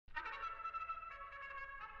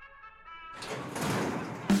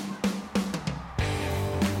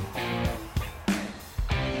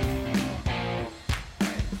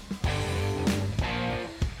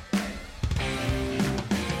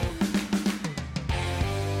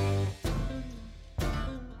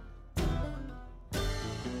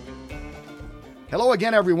Hello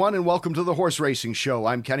again, everyone, and welcome to the Horse Racing Show.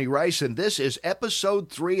 I'm Kenny Rice, and this is episode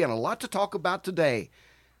 3, and a lot to talk about today.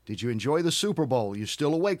 Did you enjoy the Super Bowl? You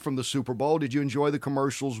still awake from the Super Bowl? Did you enjoy the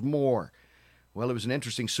commercials more? Well, it was an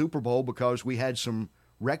interesting Super Bowl because we had some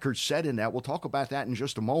records set in that. We'll talk about that in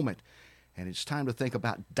just a moment. And it's time to think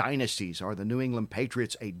about dynasties. Are the New England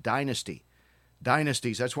Patriots a dynasty?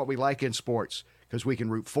 Dynasties, that's what we like in sports because we can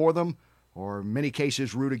root for them or in many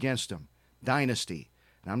cases root against them. Dynasty.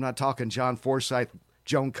 And I'm not talking John Forsythe,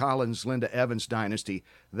 Joan Collins, Linda Evans dynasty.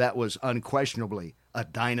 That was unquestionably a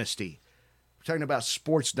dynasty. We're talking about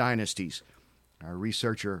sports dynasties. Our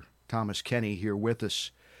researcher, Thomas Kenny, here with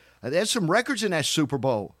us. There's some records in that Super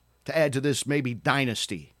Bowl to add to this maybe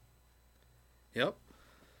dynasty. Yep.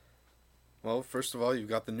 Well, first of all, you've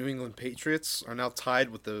got the New England Patriots are now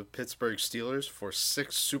tied with the Pittsburgh Steelers for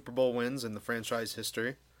 6 Super Bowl wins in the franchise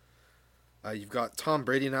history. You've got Tom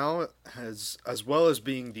Brady now, as well as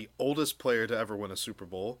being the oldest player to ever win a Super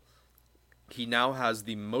Bowl. He now has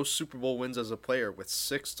the most Super Bowl wins as a player with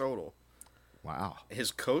 6 total. Wow.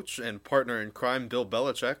 His coach and partner in crime, Bill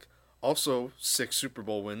Belichick, also 6 Super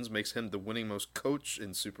Bowl wins, makes him the winning most coach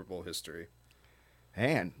in Super Bowl history.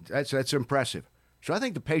 And that's impressive. So I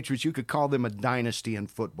think the Patriots, you could call them a dynasty in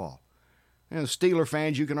football. And the Steeler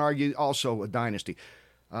fans, you can argue also a dynasty.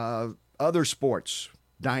 Other sports,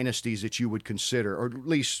 dynasties that you would consider, or at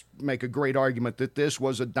least make a great argument that this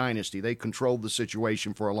was a dynasty. They controlled the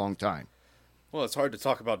situation for a long time. Well, it's hard to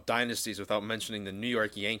talk about dynasties without mentioning the New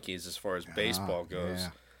York Yankees as far as baseball goes. Yeah.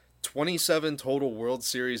 27 total World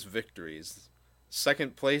Series victories.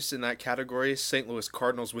 Second place in that category, St. Louis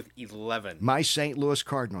Cardinals with 11. My St. Louis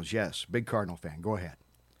Cardinals, yes. Big Cardinal fan. Go ahead.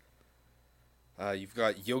 You've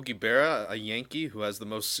got Yogi Berra, a Yankee, who has the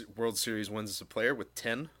most World Series wins as a player with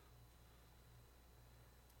 10.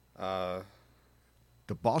 The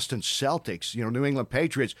Boston Celtics, New England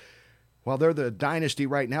Patriots, while they're the dynasty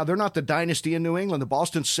right now, they're not the dynasty in New England. The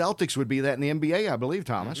Boston Celtics would be that in the NBA, I believe,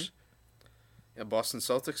 Thomas. Mm-hmm. Yeah, Boston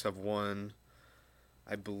Celtics have won,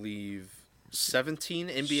 I believe, 17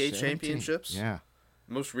 NBA championships. Yeah.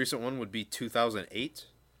 Most recent one would be 2008.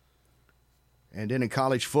 And then in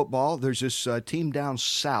college football, there's this team down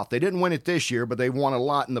south. They didn't win it this year, but they won a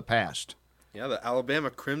lot in the past. Yeah, the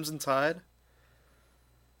Alabama Crimson Tide.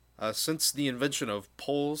 Since the invention of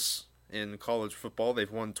polls in college football,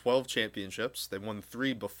 they've won 12 championships. They won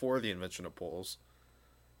 3 before the invention of polls.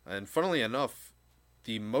 And funnily enough,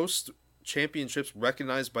 the most championships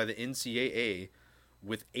recognized by the NCAA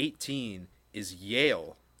with 18 is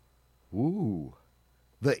Yale. Ooh,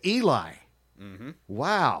 the Eli. Mm-hmm.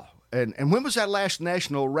 Wow. And when was that last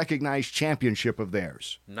national recognized championship of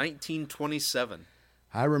theirs? 1927.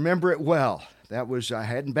 I remember it well. That was I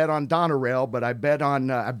hadn't bet on Donerail, but I bet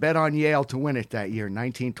on Yale to win it that year,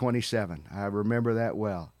 1927. I remember that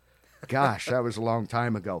well. Gosh, that was a long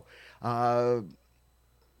time ago. And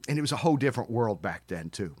it was a whole different world back then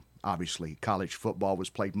too. Obviously, college football was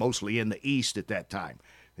played mostly in the East at that time.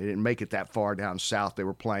 They didn't make it that far down south. They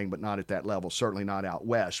were playing, but not at that level. Certainly not out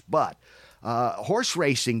west. But horse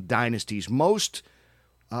racing dynasties,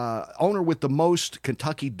 owner with the most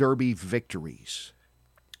Kentucky Derby victories.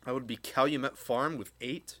 That would be Calumet Farm with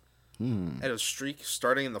 8. Had a streak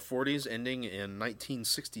starting in the 40s, ending in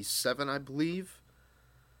 1967, I believe.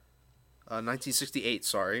 1968,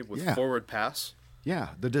 sorry, with Forward Pass. Yeah,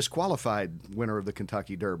 the disqualified winner of the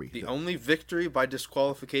Kentucky Derby. The only victory by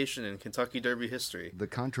disqualification in Kentucky Derby history. The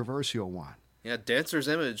controversial one. Yeah, Dancer's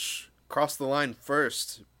Image crossed the line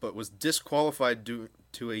first, but was disqualified due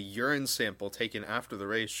to a urine sample taken after the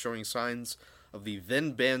race showing signs of the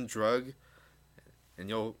then-banned drug. And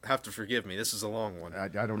you'll have to forgive me, this is a long one. I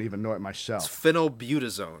don't even know it myself. It's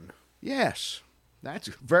phenylbutazone. Yes, that's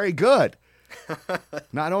very good.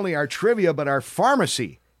 Not only our trivia, but our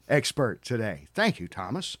pharmacy expert today. Thank you,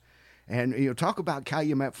 Thomas. And talk about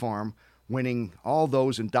Calumet Farm winning all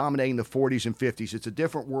those and dominating the 40s and 50s. It's a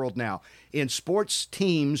different world now. In sports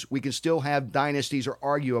teams, we can still have dynasties or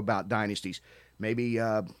argue about dynasties. Maybe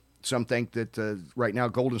some think that right now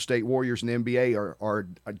Golden State Warriors in the NBA are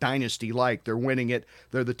a dynasty-like. They're winning it.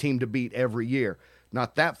 They're the team to beat every year.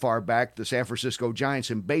 not that far back, the San Francisco Giants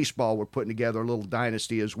in baseball were putting together a little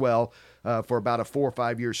dynasty as well for about a 4 or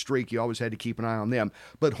 5 year streak. You always had to keep an eye on them.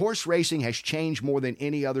 But horse racing has changed more than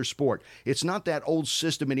any other sport. It's not that old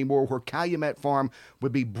system anymore where Calumet Farm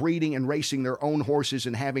would be breeding and racing their own horses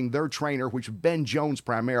and having their trainer, which is Ben Jones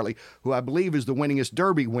primarily, who I believe is the winningest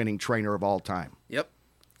Derby winning trainer of all time. Yep.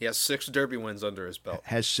 He has 6 Derby wins under his belt.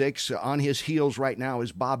 Has 6. On his heels right now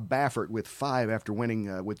is Bob Baffert with 5 after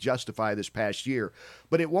winning with Justify this past year.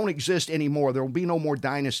 But it won't exist anymore. There will be no more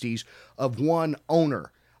dynasties of one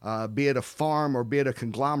owner, be it a farm or be it a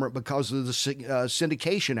conglomerate, because of the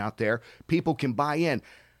syndication out there. People can buy in.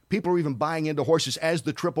 People are even buying into horses as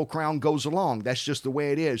the Triple Crown goes along. That's just the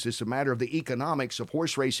way it is. It's a matter of the economics of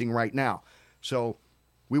horse racing right now. So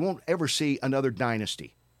we won't ever see another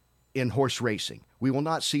dynasty in horse racing. We will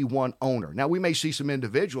not see one owner. Now, we may see some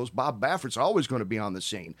individuals. Bob Baffert's always going to be on the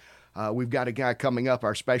scene. We've got a guy coming up,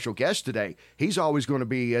 our special guest today. He's always going to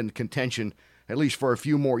be in contention, at least for a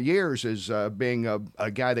few more years, as being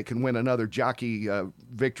a guy that can win another jockey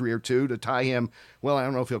victory or two to tie him. Well, I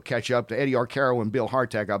don't know if he'll catch up to Eddie Arcaro and Bill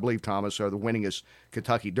Hartack. I believe, Thomas, are the winningest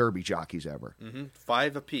Kentucky Derby jockeys ever.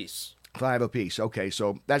 5 apiece. 5 apiece. Okay,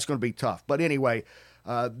 so that's going to be tough. But anyway,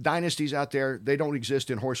 dynasties out there, they don't exist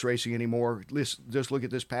in horse racing anymore. Just look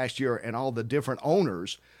at this past year and all the different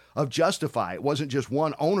owners of Justify. It wasn't just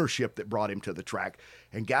one ownership that brought him to the track.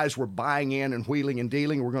 And guys were buying in and wheeling and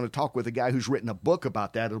dealing. We're going to talk with a guy who's written a book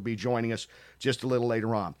about that. It'll be joining us just a little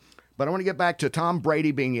later on. But I want to get back to Tom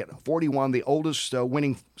Brady being at 41, the oldest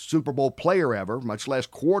winning Super Bowl player ever, much less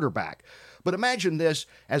quarterback. But imagine this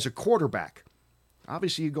as a quarterback.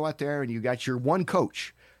 Obviously, you go out there and you got your one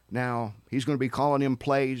coach. Now, he's going to be calling in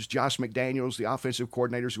plays. Josh McDaniels, the offensive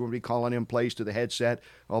coordinator, is going to be calling in plays to the headset,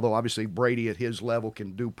 although obviously Brady at his level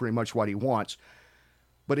can do pretty much what he wants.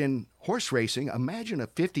 But in horse racing, imagine a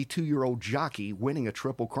 52-year-old jockey winning a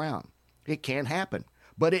Triple Crown. It can't happen.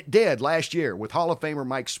 But it did last year with Hall of Famer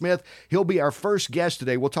Mike Smith. He'll be our first guest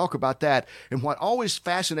today. We'll talk about that. And what always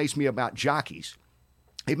fascinates me about jockeys,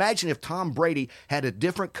 imagine if Tom Brady had a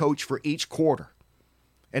different coach for each quarter.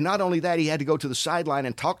 And not only that, he had to go to the sideline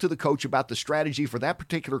and talk to the coach about the strategy for that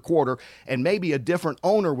particular quarter, and maybe a different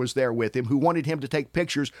owner was there with him who wanted him to take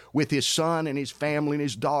pictures with his son and his family and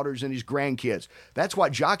his daughters and his grandkids. That's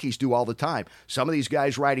what jockeys do all the time. Some of these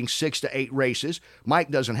guys riding 6 to 8 races. Mike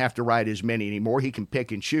doesn't have to ride as many anymore. He can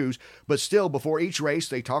pick and choose. But still, before each race,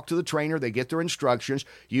 they talk to the trainer. They get their instructions.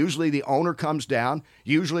 Usually the owner comes down.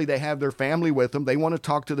 Usually they have their family with them. They want to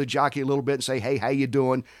talk to the jockey a little bit and say, hey, how you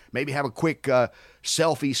doing? Maybe have a quick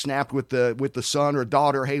selfie snapped with the son or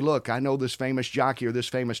daughter. Hey, look, I know this famous jockey or this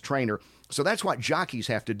famous trainer. So that's what jockeys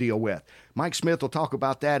have to deal with. Mike Smith will talk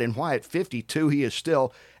about that and why at 52 he is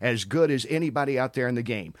still as good as anybody out there in the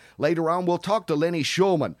game. Later on, we'll talk to Lenny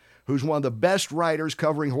Schulman, who's one of the best writers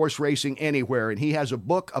covering horse racing anywhere, and he has a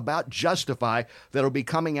book about Justify that'll be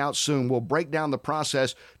coming out soon. We'll break down the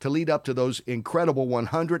process to lead up to those incredible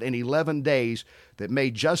 111 days that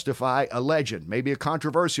made Justify a legend, maybe a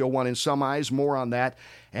controversial one in some eyes, more on that.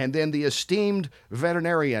 And then the esteemed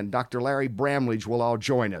veterinarian, Dr. Larry Bramlage, will all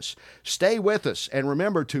join us. Stay with us, and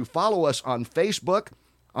remember to follow us on Facebook,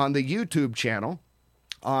 on the YouTube channel,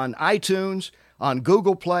 on iTunes, on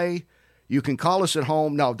Google Play. You can call us at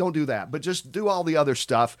home. No, don't do that, but just do all the other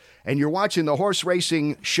stuff. And you're watching the Horse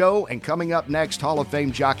Racing Show, and coming up next, Hall of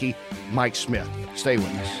Fame jockey Mike Smith. Stay with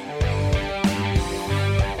us.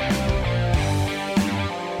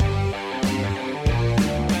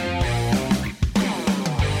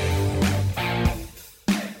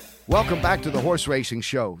 Welcome back to the Horse Racing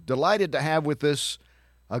Show. Delighted to have with us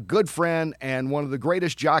a good friend and one of the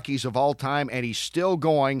greatest jockeys of all time, and he's still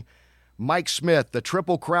going, Mike Smith, the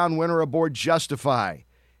Triple Crown winner aboard Justify,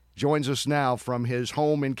 joins us now from his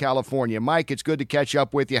home in California. Mike, it's good to catch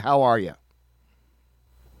up with you. How are you?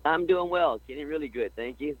 I'm doing well. Getting really good,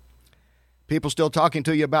 thank you. People still talking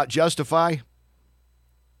to you about Justify?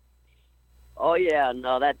 Oh, yeah.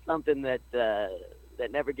 No, that's something that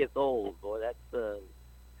never gets old, boy.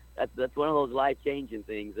 That's one of those life-changing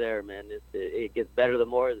things there, man. It gets better the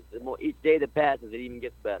more each day that passes, it even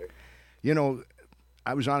gets better. You know,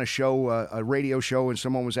 I was on a show, a radio show, and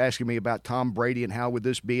someone was asking me about Tom Brady and how would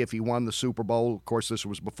this be if he won the Super Bowl. Of course, this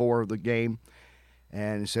was before the game.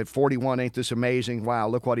 And he said, 41, ain't this amazing? Wow,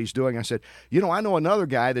 look what he's doing. I said, I know another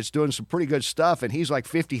guy that's doing some pretty good stuff, and he's like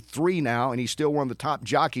 53 now, and he's still one of the top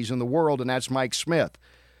jockeys in the world, and that's Mike Smith.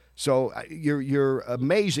 So you're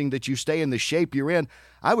amazing that you stay in the shape you're in.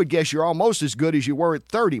 I would guess you're almost as good as you were at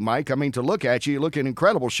 30, Mike. I mean, to look at you, you look in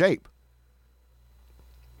incredible shape.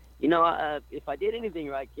 If I did anything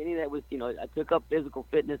right, Kenny, that was, I took up physical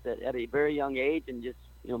fitness at a very young age and just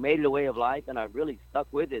made it a way of life, and I've really stuck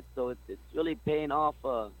with it. So it's really paying off.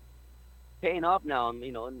 Paying off now.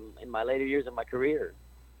 In my later years of my career.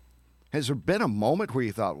 Has there been a moment where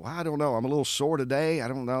you thought, well, I don't know, I'm a little sore today. I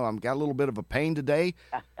don't know, I've got a little bit of a pain today.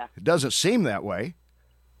 It doesn't seem that way.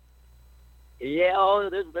 Yeah,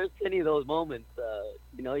 there's plenty of those moments.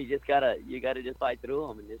 You gotta just fight through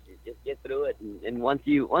them and just get through it. And once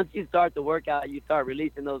you start the workout, you start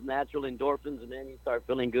releasing those natural endorphins, and then you start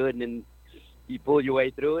feeling good, and then you pull your way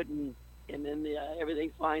through it, and then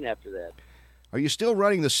everything's fine after that. Are you still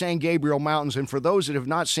running the San Gabriel Mountains? And for those that have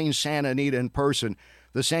not seen Santa Anita in person,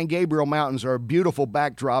 the San Gabriel Mountains are a beautiful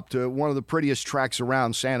backdrop to one of the prettiest tracks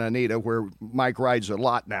around Santa Anita, where Mike rides a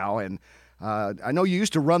lot now. And I know you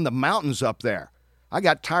used to run the mountains up there. I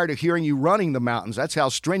got tired of hearing you running the mountains. That's how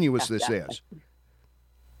strenuous this is.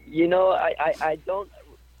 I don't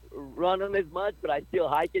run them as much, but I still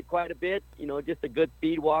hike it quite a bit. Just a good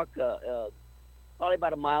speed walk, probably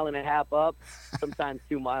about 1.5 miles up, sometimes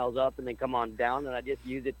 2 miles up, and then come on down. And I just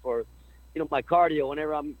use it for my cardio.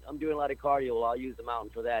 Whenever I'm doing a lot of cardio, I'll use the mountain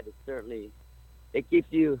for that. It keeps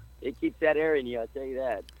that air in you, I'll tell you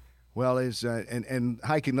that. Well, and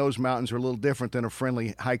hiking those mountains are a little different than a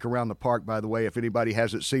friendly hike around the park, by the way, if anybody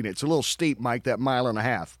hasn't seen it. It's a little steep, Mike, that 1.5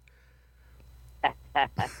 miles.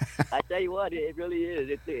 I tell you what, it really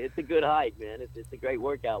is. It's a good hike, man. It's a great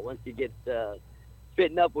workout. Once you get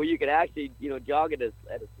fitting up where you can actually, jog at a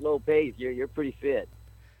slow pace, you're pretty fit.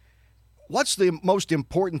 What's the most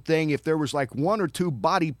important thing if there was like one or two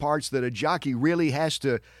body parts that a jockey really has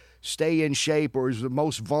to stay in shape, or is the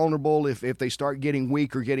most vulnerable if they start getting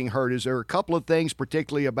weak or getting hurt? Is there a couple of things,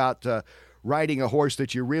 particularly about riding a horse,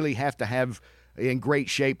 that you really have to have in great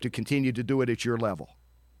shape to continue to do it at your level?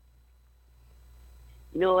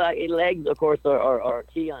 Legs, of course, are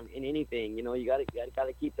key in anything. You got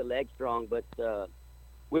to keep the legs strong, but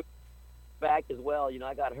with back as well.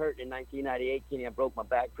 I got hurt in 1998. Kenny, I broke my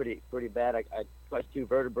back pretty bad. I crushed 2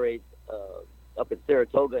 vertebrae up in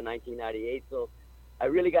Saratoga in 1998. So I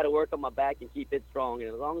really got to work on my back and keep it strong.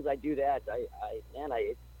 And as long as I do that,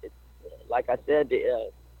 it's like I said,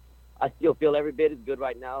 I still feel every bit as good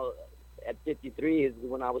right now at 53 as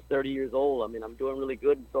when I was 30 years old. I mean, I'm doing really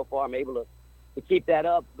good, and so far I'm able to keep that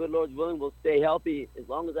up. Good Lord's willing, we'll stay healthy as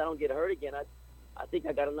long as I don't get hurt again. I think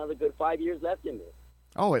I got another good 5 years left in me.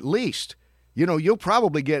 Oh, at least. You'll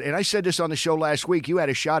probably get, and I said this on the show last week, you had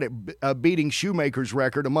a shot at beating Shoemaker's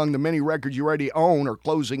record among the many records you already own or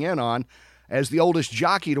closing in on as the oldest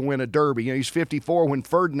jockey to win a Derby. He's 54 when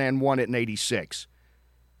Ferdinand won it in 86.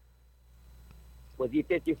 Was he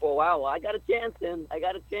 54? Wow, well, I got a chance then. I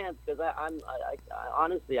got a chance because I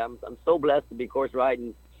honestly, I'm so blessed to be course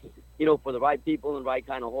riding, for the right people and the right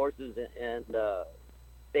kind of horses, and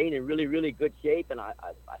staying in really, really good shape, and I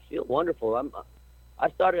feel wonderful. I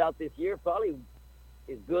started out this year probably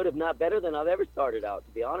as good, if not better, than I've ever started out,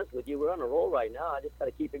 to be honest with you. We're on a roll right now. I just got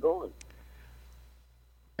to keep it going.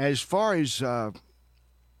 As far as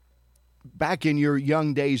back in your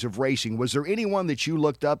young days of racing, was there anyone that you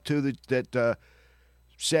looked up to that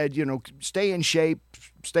said, stay in shape,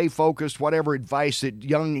 stay focused, whatever advice that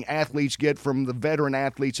young athletes get from the veteran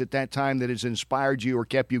athletes at that time that has inspired you or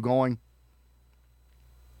kept you going?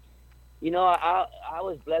 I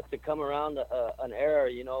was blessed to come around an era,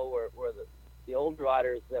 where the older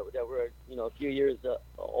riders that were, a few years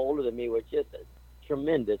older than me were just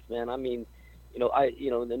tremendous, man. I mean, in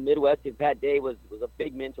the Midwest, Pat Day was a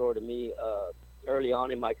big mentor to me early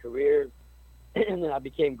on in my career, and then I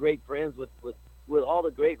became great friends with all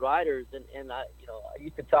the great riders, and I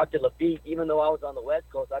used to talk to Lafitte, even though I was on the West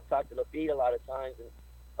Coast. I talked to Lafitte a lot of times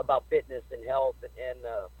about fitness and health, and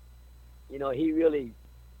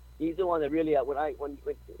he's the one that really,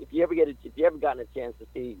 if you ever gotten a chance to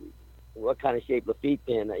see what kind of shape Lafitte's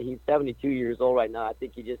in, he's 72 years old right now. I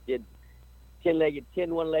think he just did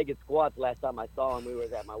 10 one-legged squats last time I saw him. We were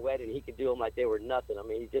at my wedding. He could do them like they were nothing. I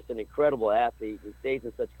mean, he's just an incredible athlete. He stays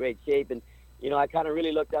in such great shape, and I kind of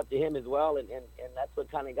really looked up to him as well, and that's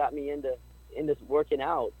what kind of got me into working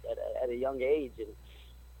out at a young age.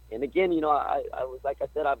 And again, I was, like I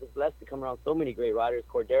said, I was blessed to come around so many great riders.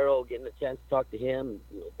 Cordero, getting a chance to talk to him,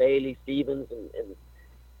 Bailey, Stevens,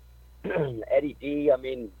 and Eddie D. I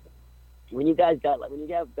mean, when you have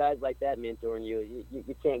guys like that mentoring you,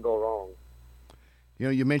 you can't go wrong.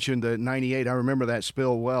 You mentioned the 98. I remember that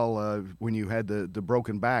spill well when you had the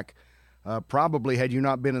broken back. Probably had you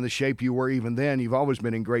not been in the shape you were even then, you've always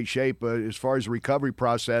been in great shape. As far as the recovery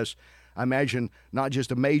process, I imagine not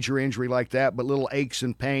just a major injury like that, but little aches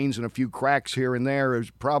and pains and a few cracks here and there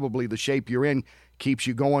is probably the shape you're in keeps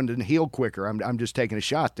you going to heal quicker. I'm just taking a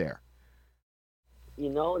shot there.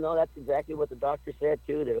 No, that's exactly what the doctor said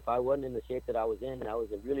too. That if I wasn't in the shape that I was in, and I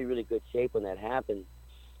was in really, really good shape when that happened,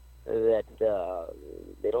 that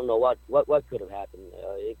they don't know what could have happened.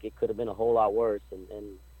 It could have been a whole lot worse.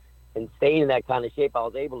 And staying in that kind of shape, I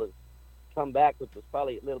was able to come back, which was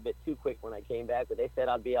probably a little bit too quick when I came back. But they said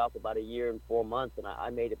I'd be off about a year and 4 months, and I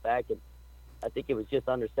made it back. And I think it was just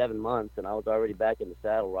under 7 months, and I was already back in the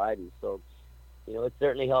saddle riding. So, it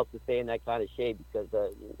certainly helps to stay in that kind of shape because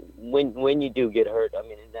when you do get hurt, I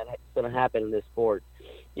mean, and that's going to happen in this sport,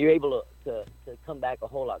 you're able to come back a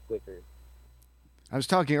whole lot quicker. I was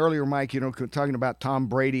talking earlier, Mike, talking about Tom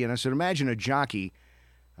Brady, and I said, imagine a jockey,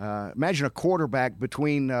 imagine a quarterback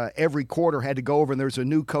between every quarter had to go over and there's a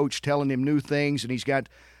new coach telling him new things, and he's got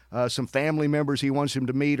some family members he wants him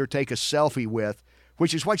to meet or take a selfie with,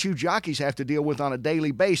 which is what you jockeys have to deal with on a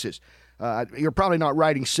daily basis. You're probably not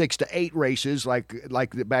riding 6 to 8 races like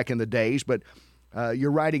back in the days, but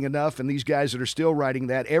you're riding enough, and these guys that are still riding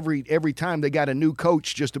that, every time they got a new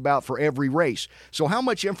coach just about for every race. So how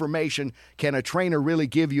much information can a trainer really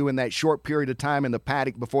give you in that short period of time in the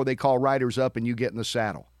paddock before they call riders up and you get in the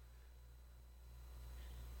saddle?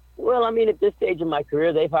 Well, I mean, at this stage of my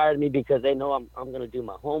career, they've hired me because they know I'm going to do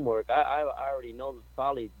my homework. I already know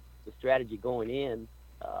probably the strategy going in.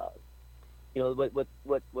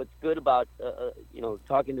 What's good about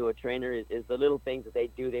talking to a trainer is the little things that they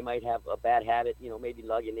do. They might have a bad habit, maybe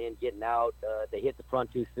lugging in, getting out. They hit the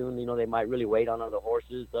front too soon. They might really wait on other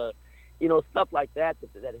horses. Stuff like that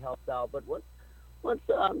helps out. But once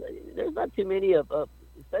there's not too many of,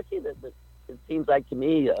 especially it seems like to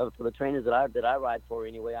me for the trainers that I ride for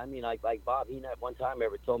anyway. I mean, like Bob, he not one time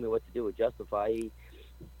ever told me what to do with Justify.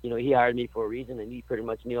 He hired me for a reason, and he pretty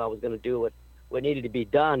much knew I was going to do what needed to be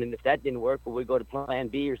done. And if that didn't work, well, we'd go to plan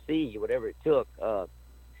B or C, whatever it took.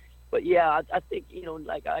 But yeah, I think,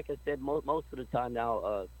 like I said, most of the time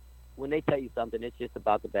now, when they tell you something, it's just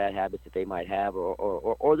about the bad habits that they might have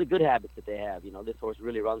or the good habits that they have. This horse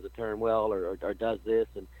really runs the turn well or does this,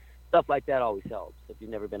 and stuff like that always helps if you've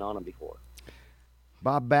never been on them before.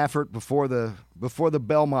 Bob Baffert before the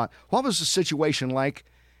Belmont. What was the situation like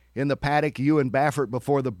in the paddock, you and Baffert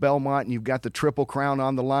before the Belmont, and you've got the Triple Crown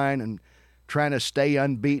on the line and trying to stay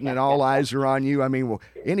unbeaten and all eyes are on you? I mean,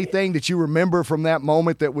 anything that you remember from that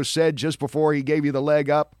moment that was said just before he gave you the leg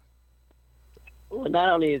up? Well, not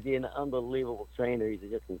only is he an unbelievable trainer, he's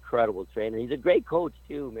just an incredible trainer. He's a great coach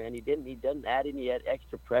too, man. He doesn't add any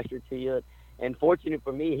extra pressure to you. And fortunate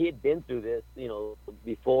for me, he had been through this,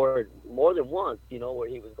 before more than once, where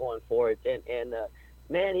he was going for it. And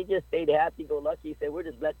man, he just stayed happy-go-lucky. He said, "We're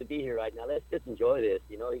just blessed to be here right now. Let's just enjoy this."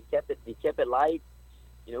 He kept it light.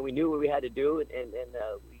 We knew what we had to do, and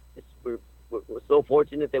we're so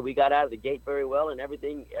fortunate that we got out of the gate very well, and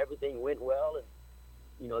everything went well.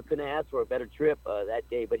 And I couldn't ask for a better trip that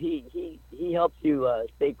day. But he helps you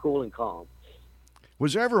stay cool and calm.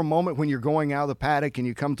 Was there ever a moment when you're going out of the paddock and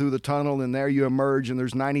you come through the tunnel and there you emerge and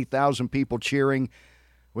there's 90,000 people cheering?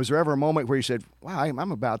 Was there ever a moment where you said, "Wow,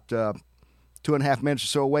 I'm about 2.5 minutes or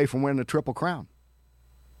so away from winning the Triple Crown"?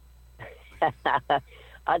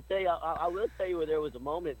 I'd tell you, I will tell you where there was a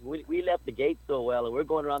moment. We left the gate so well, and we're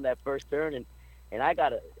going around that first turn, and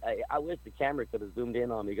I wish the camera could have zoomed in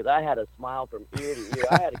on me because I had a smile from ear to ear.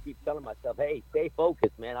 I had to keep telling myself, "Hey, stay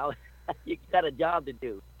focused, man. You got a job to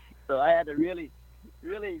do." So I had to really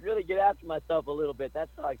get after myself a little bit.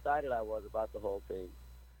 That's how excited I was about the whole thing.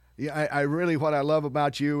 Yeah, I really, what I love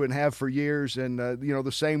about you and have for years, and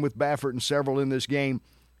the same with Baffert and several in this game,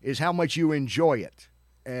 is how much you enjoy it.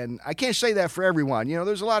 And I can't say that for everyone.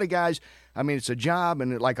 There's a lot of guys, I mean, it's a job,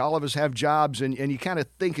 and like all of us have jobs, and you kind of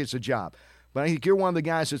think it's a job. But I think you're one of the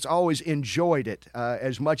guys that's always enjoyed it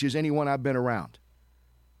as much as anyone I've been around.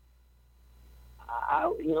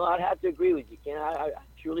 I'd have to agree with you, Ken. I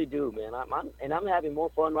truly do, man. I'm having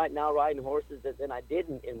more fun right now riding horses than I did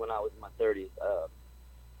when I was in my 30s.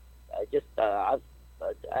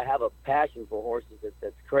 I have a passion for horses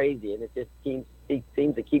that's crazy, and it just seems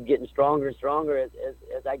to keep getting stronger and stronger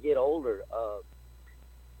as I get older.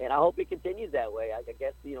 And I hope it continues that way. I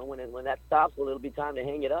guess when that stops, well, it'll be time to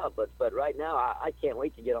hang it up. But right now, I can't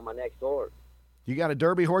wait to get on my next horse. You got a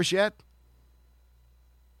Derby horse yet?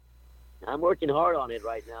 I'm working hard on it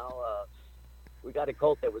right now. We got a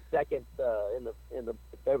colt that was second in the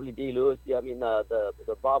Beverly D. Lewis. I mean the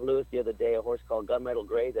Bob Lewis the other day. A horse called Gunmetal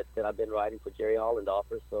Gray that I've been riding for Jerry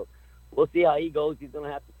Hollendorfer. So we'll see how he goes. He's going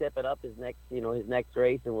to have to step it up his next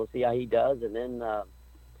race, and we'll see how he does. And then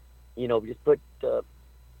just put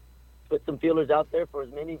some feelers out there for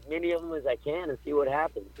as many of them as I can and see what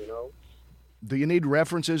happens. Do you need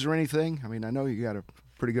references or anything? I mean, I know you got a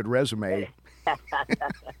pretty good resume.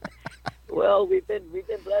 Well, we've been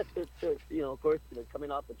blessed to of course, coming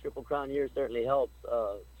off the Triple Crown year certainly helps.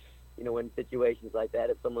 In situations like that,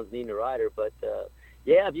 if someone's needing a rider. But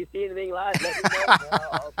yeah, if you see anything live, let me know.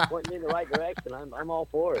 I'll point me in the right direction. I'm all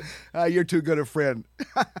for it. You're too good a friend.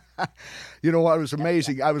 You know what was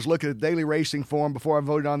amazing? I was looking at Daily Racing Form before I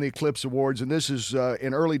voted on the Eclipse Awards, and this is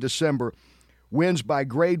in early December. Wins by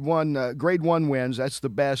grade one wins. That's the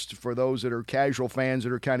best for those that are casual fans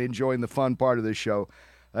that are kind of enjoying the fun part of this show.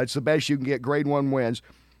 That's the best you can get, grade one wins.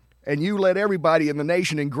 And you led everybody in the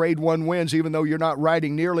nation in grade one wins, even though you're not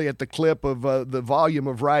riding nearly at the clip of the volume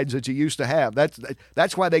of rides that you used to have.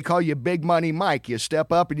 That's why they call you Big Money Mike. You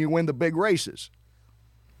step up and you win the big races.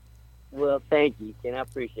 Well, thank you, Ken. I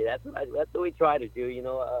appreciate it. That's what we try to do,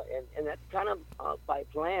 and that's kind of by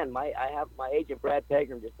plan. I have my agent Brad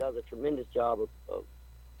Pegram just does a tremendous job of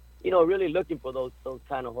really looking for those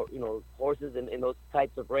kind of horses in those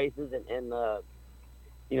types of races, and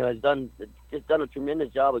has done a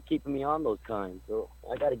tremendous job of keeping me on those kinds. So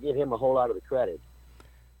I got to give him a whole lot of the credit.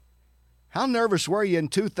 How nervous were you in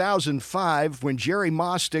 2005 when Jerry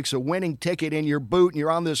Moss sticks a winning ticket in your boot and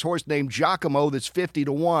you're on this horse named Giacomo that's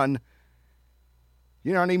 50-1?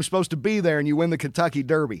 You're not even supposed to be there, and you win the Kentucky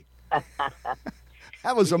Derby.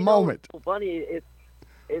 That was a moment. What's funny,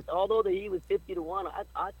 it's although he was 50-1,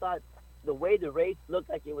 I thought the way the race looked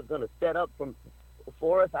like it was going to set up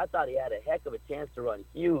for us, I thought he had a heck of a chance to run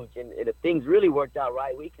huge, and if things really worked out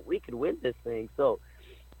right, we could win this thing. So,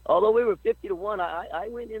 although we were 50-1, I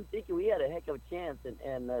went in thinking we had a heck of a chance,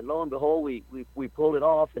 and lo and behold, we pulled it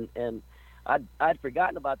off, and I'd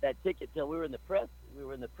forgotten about that ticket till we were in the press. We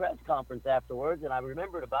were in the press conference afterwards, and I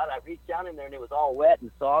remembered about it. I reached down in there, and it was all wet and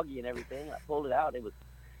soggy and everything. I pulled it out. It was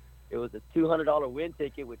a $200 win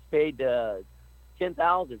ticket, which paid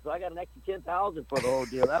 $10,000. So I got an extra $10,000 for the whole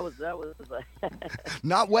deal. That was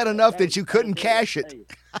not wet enough that you couldn't cash it.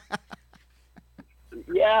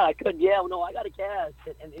 Yeah, I couldn't. Yeah, no, I got a cash,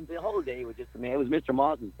 and the whole day was just, it was Mr.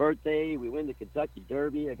 Moss's birthday. We win the Kentucky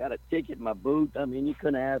Derby. I got a ticket in my boot. I mean, you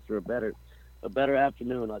couldn't ask for a better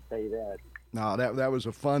afternoon. I'll tell you that. No, that was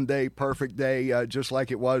a fun day, perfect day, just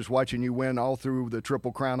like it was watching you win all through the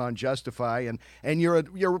Triple Crown on Justify, and you're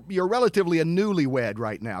relatively a newlywed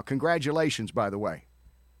right now. Congratulations, by the way.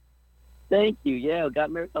 Thank you. Yeah, we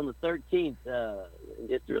got married on the 13th.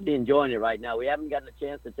 Just really enjoying it right now. We haven't gotten a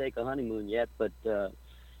chance to take a honeymoon yet, but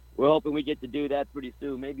we're hoping we get to do that pretty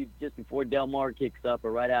soon. Maybe just before Del Mar kicks up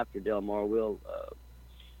or right after Del Mar. We'll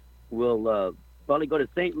probably go to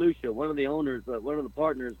St. Lucia. One of the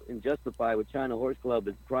partners in Justify with China Horse Club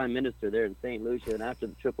is the Prime Minister there in St. Lucia. And after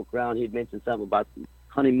the Triple Crown, he'd mentioned something about the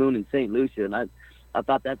honeymoon in St. Lucia, and I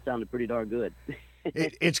thought that sounded pretty darn good.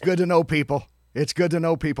 It's good to know people. It's good to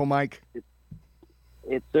know people, Mike.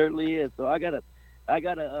 It certainly is. So I gotta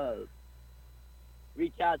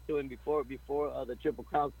reach out to him before the Triple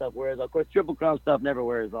Crown stuff wears off. Of course, Triple Crown stuff never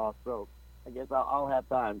wears off, so I guess I'll have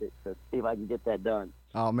time to see if I can get that done.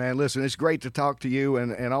 Oh, man, listen, it's great to talk to you,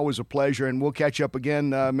 and always a pleasure, and we'll catch up again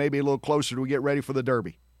maybe a little closer to get ready for the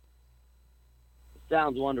Derby.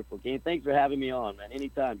 Sounds wonderful, Ken. Thanks for having me on, man.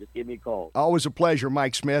 Anytime, just give me a call. Always a pleasure,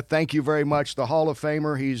 Mike Smith. Thank you very much. The Hall of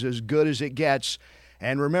Famer, he's as good as it gets.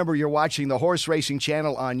 And remember, you're watching the Horse Racing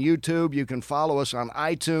Channel on YouTube. You can follow us on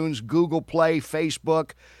iTunes, Google Play,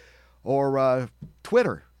 Facebook, or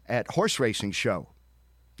Twitter at Horse Racing Show.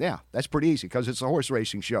 Yeah, that's pretty easy because it's a horse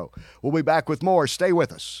racing show. We'll be back with more. Stay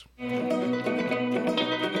with us.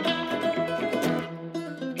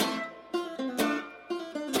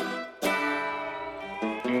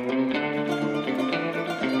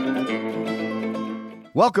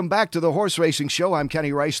 Welcome back to the Horse Racing Show. I'm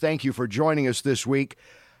Kenny Rice. Thank you for joining us this week.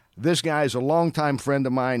 This guy is a longtime friend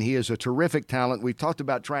of mine. He is a terrific talent. We've talked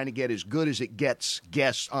about trying to get as good as it gets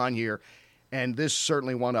guests on here, and this is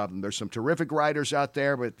certainly one of them. There's some terrific riders out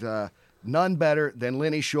there, but none better than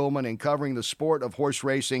Lenny Schulman in covering the sport of horse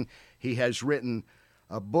racing. He has written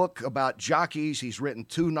a book about jockeys. He's written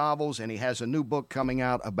 2 novels, and he has a new book coming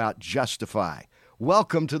out about Justify.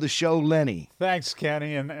 Welcome to the show, Lenny. Thanks,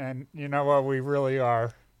 Kenny. And you know what? We really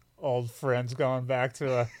are old friends going back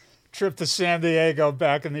to a trip to San Diego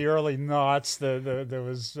back in the early noughts. That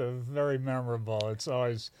was very memorable. It's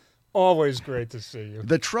always great to see you.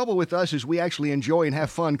 The trouble with us is we actually enjoy and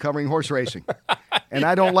have fun covering horse racing. And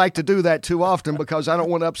I don't like to do that too often because I don't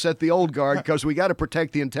want to upset the old guard because we got to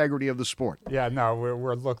protect the integrity of the sport. Yeah, no,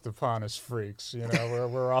 we're looked upon as freaks. You know,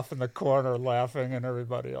 we're off in the corner laughing and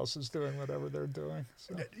everybody else is doing whatever they're doing.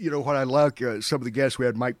 So. You know what I like? Some of the guests, we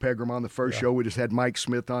had Mike Pegram on the first show. We just had Mike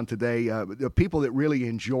Smith on today. The people that really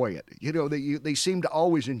enjoy it. You know, they seem to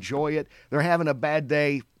always enjoy it. They're having a bad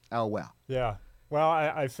day. Oh, well. Yeah. Well,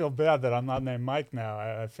 I feel bad that I'm not named Mike now.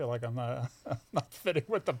 I feel like I'm not I'm not fitting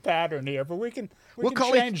with the pattern here, but we can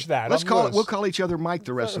change that. We'll call each other Mike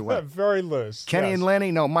the rest of the way. Very loose. Kenny yes. and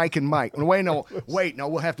Lenny, no, Mike and Mike. Wait, no,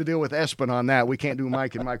 we'll have to deal with Espen on that. We can't do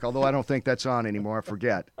Mike and Mike, although I don't think that's on anymore. I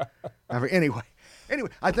forget. Anyway,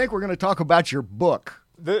 I think we're going to talk about your book.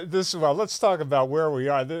 Let's talk about where we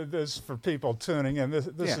are. This for people tuning in. This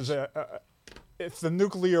Yes. is if the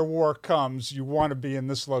nuclear war comes, you want to be in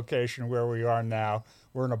this location where we are now.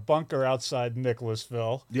 We're in a bunker outside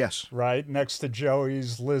Nicholasville. Yes. Right next to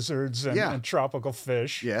Joey's lizards and tropical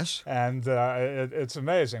fish. Yes. And it's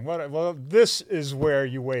amazing. Well, this is where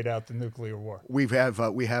you wait out the nuclear war. We have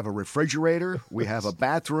a refrigerator. We have a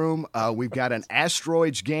bathroom. We've got an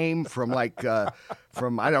asteroids game from I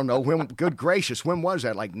don't know when. Good gracious, when was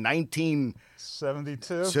that? Like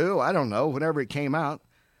 1972? I don't know. Whenever it came out.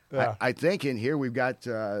 Yeah. I think in here we've got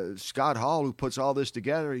Scott Hall, who puts all this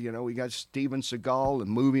together. You know, we got Steven Seagal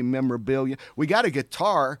and movie memorabilia. We got a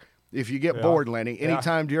guitar. If you get bored, Lenny,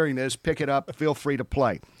 anytime during this, pick it up. Feel free to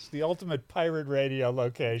play. It's the ultimate pirate radio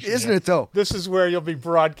location. Isn't it, though? This is where you'll be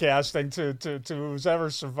broadcasting to who's ever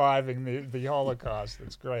surviving the Holocaust.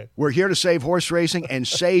 It's great. We're here to save horse racing and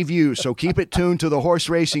save you, so keep it tuned to the Horse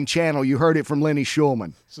Racing Channel. You heard it from Lenny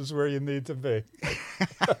Schulman. This is where you need to be.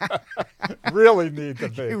 Really need to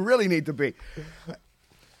be. You really need to be.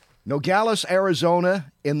 Nogales,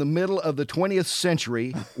 Arizona, in the middle of the 20th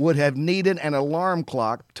century, would have needed an alarm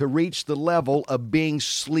clock to reach the level of being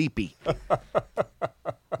sleepy.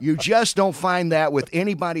 You just don't find that with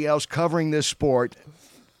anybody else covering this sport.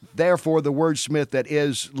 Therefore, the wordsmith that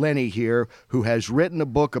is Lenny here, who has written a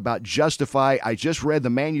book about Justify. I just read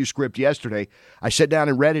the manuscript yesterday. I sat down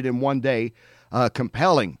and read it in one day.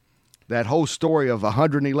 Compelling. That whole story of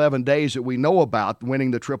 111 days that we know about,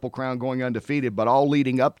 winning the Triple Crown, going undefeated, but all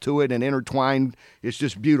leading up to it and intertwined. It's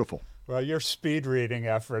just beautiful. Well, your speed reading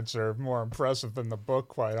efforts are more impressive than the book,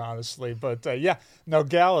 quite honestly. But,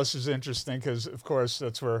 Nogales is interesting because, of course,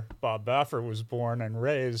 that's where Bob Baffert was born and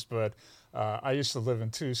raised. But I used to live in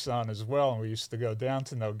Tucson as well, and we used to go down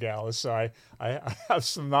to Nogales. So I have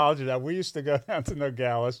some knowledge of that. We used to go down to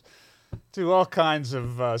Nogales, do all kinds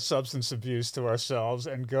of substance abuse to ourselves,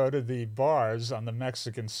 and go to the bars on the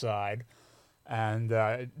Mexican side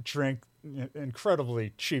and drink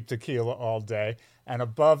incredibly cheap tequila all day. And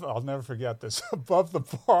I'll never forget this, above the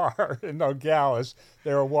bar in Nogales,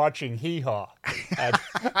 they were watching Hee Haw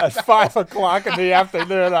at 5 o'clock in the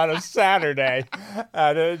afternoon on a Saturday.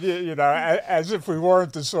 And, as if we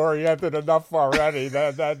weren't disoriented enough already,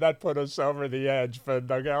 that put us over the edge. But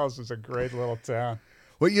Nogales is a great little town.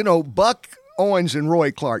 Well, Buck Owens and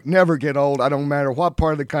Roy Clark never get old. I don't matter what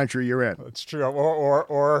part of the country you're in. It's true,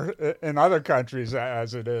 or in other countries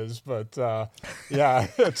as it is. But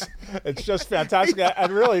it's just fantastic.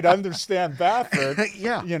 And really to understand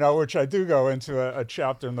Baffert, which I do go into a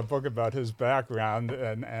chapter in the book about his background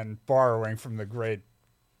and borrowing from the great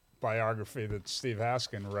biography that Steve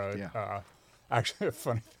Haskin wrote. Yeah. Actually,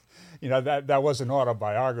 funny. That was an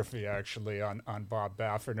autobiography actually on Bob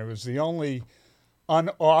Baffert. It was the only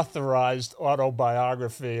unauthorized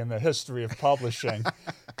autobiography in the history of publishing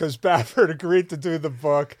because Baffert agreed to do the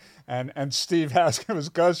book and Steve Haskin was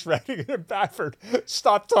ghostwriting it, and Baffert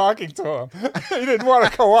stopped talking to him. He didn't want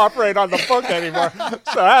to cooperate on the book anymore.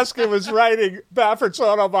 So Haskin was writing Baffert's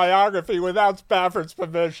autobiography without Baffert's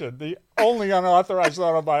permission, the only unauthorized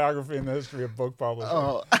autobiography in the history of book publishing.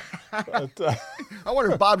 Oh. But, I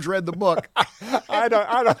wonder if Bob's read the book. I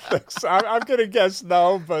don't think so. I'm going to guess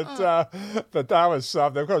no, but that was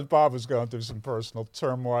something. Of course, Bob was going through some personal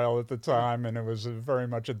turmoil at the time, and it was very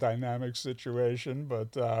much a dynamic situation.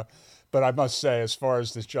 But I must say, as far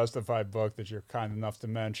as this Justified book that you're kind enough to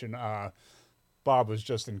mention, Bob was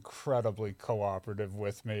just incredibly cooperative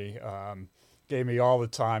with me. Gave me all the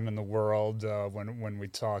time in the world when we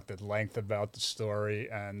talked at length about the story,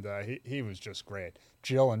 and he was just great.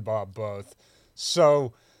 Jill and Bob both.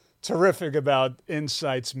 So terrific about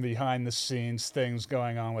insights and behind the scenes things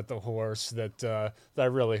going on with the horse that I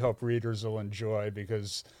really hope readers will enjoy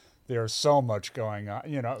because there's so much going on.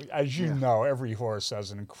 As you know, every horse has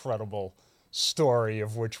an incredible story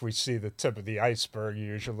of which we see the tip of the iceberg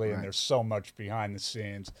usually, right. And there's so much behind the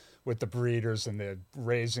scenes with the breeders and the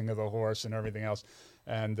raising of the horse and everything else.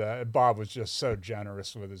 And Bob was just so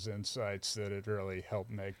generous with his insights that it really helped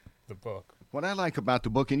make the book. What I like about the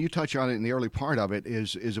book, and you touch on it in the early part of it,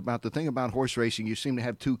 is about the thing about horse racing. You seem to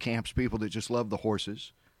have two camps: people that just love the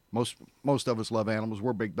horses. Most of us love animals.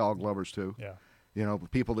 We're big dog lovers too. Yeah.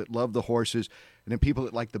 People that love the horses, and then people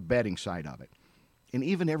that like the betting side of it. And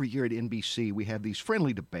even every year at NBC, we have these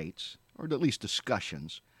friendly debates, or at least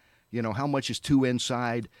discussions. How much is too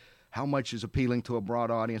inside? how much is appealing to a broad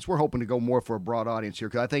audience. We're hoping to go more for a broad audience here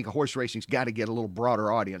because I think horse racing's got to get a little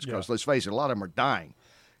broader audience because, let's face it, a lot of them are dying.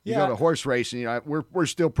 You go to horse racing, we're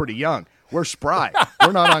still pretty young. We're spry.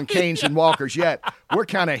 We're not on canes and walkers yet. We're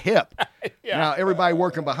kind of hip. Now, everybody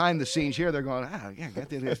working behind the scenes here, they're going, got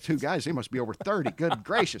these two guys. They must be over 30. Good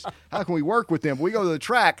gracious. How can we work with them? We go to the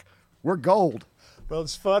track, we're gold. Well,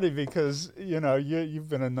 it's funny because, you've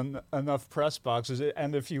been in enough press boxes,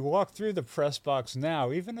 and if you walk through the press box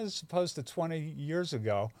now, even as opposed to 20 years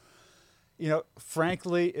ago,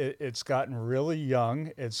 frankly, it's gotten really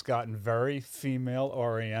young. It's gotten very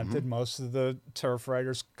female-oriented. Most of the turf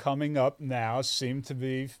riders coming up now seem to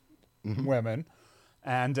be women.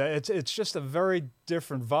 And it's just a very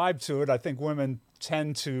different vibe to it. I think women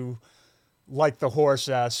tend to like the horse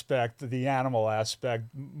aspect, the animal aspect,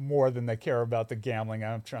 more than they care about the gambling.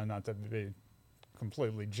 I'm trying not to be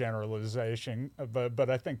completely generalization, but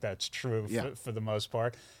I think that's true for the most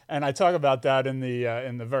part. And I talk about that in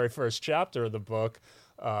the very first chapter of the book.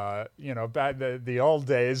 Back the old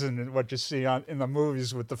days and what you see in the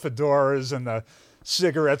movies with the fedoras and the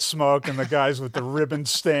cigarette smoke and the guys with the ribbon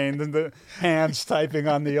stained and the hands typing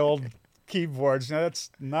on the old keyboards. Now,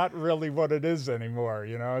 that's not really what it is anymore.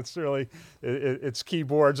 It's really it's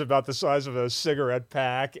keyboards about the size of a cigarette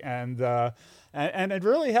pack and it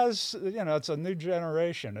really has, it's a new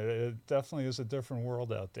generation. It definitely is a different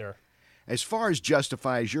world out there. As far as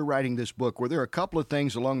Justify, as you're writing this book, were there a couple of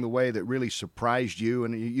things along the way that really surprised you?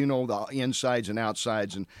 And the insides and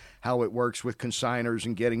outsides and how it works with consigners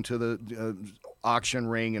and getting to the auction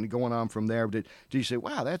ring and going on from there. Did you say,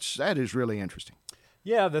 wow, that is really interesting?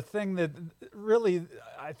 Yeah, the thing that really,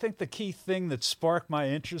 I think the key thing that sparked my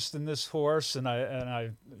interest in this horse, and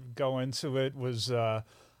I go into it, was I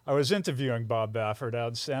was interviewing Bob Baffert out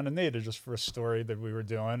in Santa Anita just for a story that we were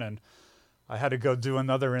doing, and I had to go do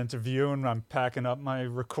another interview, and I'm packing up my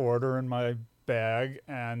recorder in my bag,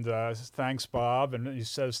 and thanks, Bob, and he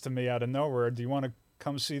says to me out of nowhere, do you want to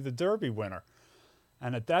come see the Derby winner?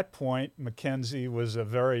 And at that point, Mackenzie was a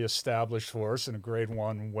very established horse and a Grade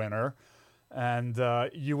 1 winner, and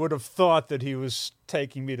you would have thought that he was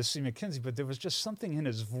taking me to see Mackenzie, but there was just something in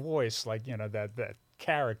his voice, like, that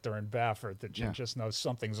character in Baffert that you just know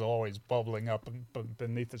something's always bubbling up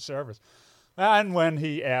beneath the surface. And when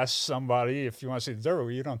he asks somebody, if you want to see the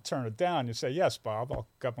Derby, you don't turn it down. You say, yes, Bob, I'll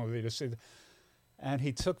come with you to see And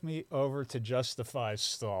he took me over to Justify's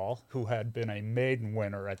stall, who had been a maiden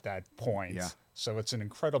winner at that point. Yeah. So it's an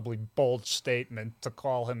incredibly bold statement to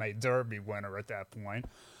call him a Derby winner at that point.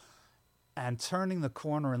 And turning the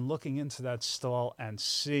corner and looking into that stall and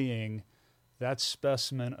seeing that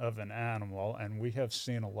specimen of an animal, and we have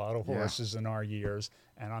seen a lot of horses in our years,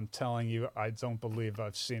 and I'm telling you, I don't believe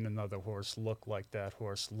I've seen another horse look like that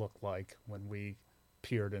horse looked like when we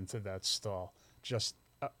peered into that stall. Just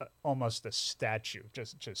almost a statue,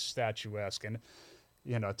 just statuesque. And,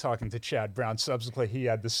 talking to Chad Brown, subsequently, he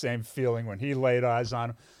had the same feeling when he laid eyes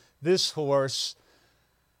on him. This horse,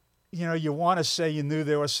 you want to say you knew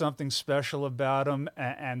there was something special about him,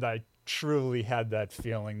 and I truly had that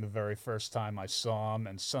feeling the very first time I saw him.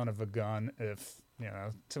 And son of a gun, if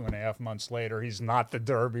 2.5 months later he's not the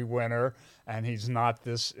Derby winner and he's not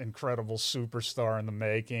this incredible superstar in the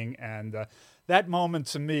making. And that moment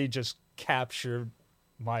to me just captured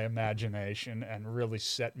my imagination and really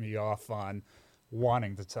set me off on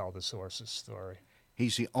wanting to tell this horse's story.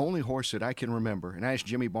 He's the only horse that I can remember, and I asked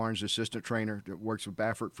Jimmy Barnes, assistant trainer that works with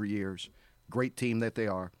Baffert for years, great team that they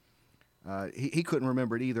are. He couldn't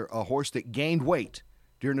remember it either, a horse that gained weight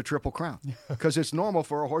during the Triple Crown, because it's normal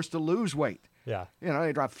for a horse to lose weight. Yeah.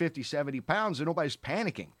 They drop 50, 70 pounds and nobody's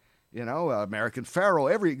panicking. American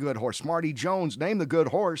Pharoah, every good horse, Smarty Jones, name the good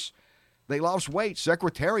horse. They lost weight.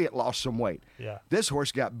 Secretariat lost some weight. Yeah. This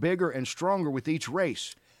horse got bigger and stronger with each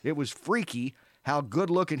race. It was freaky how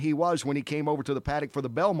good-looking he was when he came over to the paddock for the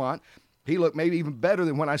Belmont. He looked maybe even better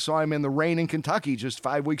than when I saw him in the rain in Kentucky just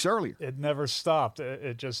 5 weeks earlier. It never stopped.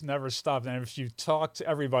 It just never stopped. And if you talk to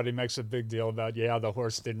everybody, makes a big deal about, the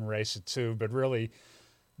horse didn't race it too. But really,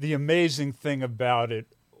 the amazing thing about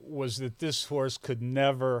it was that this horse could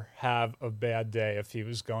never have a bad day if he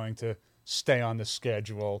was going to stay on the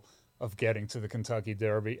schedule of getting to the Kentucky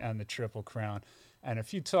Derby and the Triple Crown. And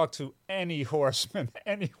if you talk to any horseman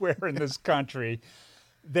anywhere in this country,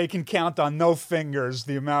 they can count on no fingers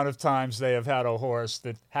the amount of times they have had a horse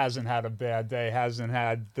that hasn't had a bad day, hasn't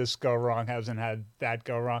had this go wrong, hasn't had that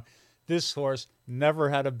go wrong. This horse never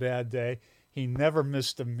had a bad day. He never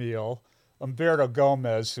missed a meal. Umberto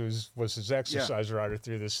Gomez, who was his exercise rider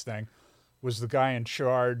through this thing, was the guy in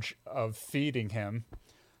charge of feeding him.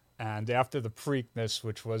 And after the Preakness,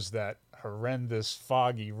 which was that horrendous,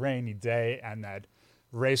 foggy, rainy day, and that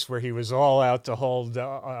race where he was all out to hold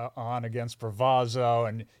on against Bravazzo,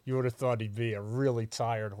 and you would have thought he'd be a really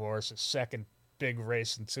tired horse, his second big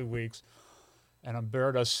race in 2 weeks. And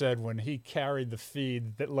Umberto said when he carried the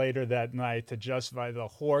feed later that night to Justify, the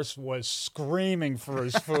horse was screaming for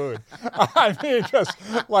his food. I mean, just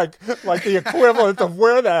like the equivalent of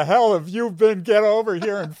where the hell have you been? Get over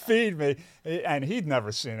here and feed me. And he'd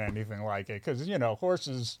never seen anything like it because,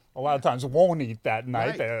 horses a lot of times won't eat that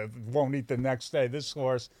night. Right. Won't eat the next day. This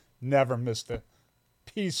horse never missed a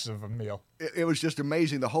piece of a meal. It was just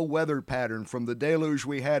amazing, the whole weather pattern from the deluge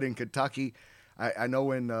we had in Kentucky. I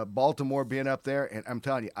know in Baltimore being up there, and I'm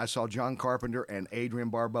telling you, I saw John Carpenter and Adrian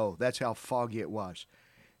Barbeau. That's how foggy it was.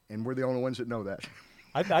 And we're the only ones that know that.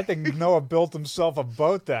 I think Noah built himself a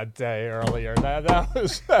boat that day earlier.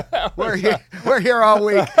 We're here all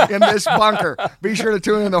week in this bunker. Be sure to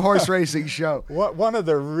tune in the Horse Racing Show. One of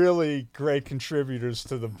the really great contributors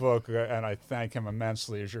to the book, and I thank him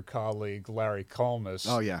immensely, is your colleague Larry Colmus.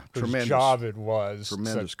 Oh, yeah. Whose Tremendous. job it was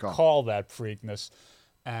Tremendous to call that Preakness.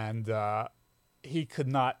 And he could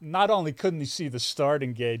not only couldn't he see the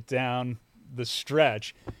starting gate down the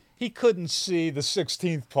stretch, he couldn't see the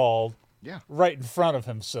 16th pole right in front of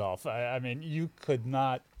himself. I mean, you could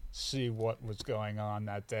not see what was going on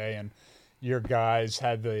that day, and your guys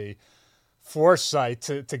had the foresight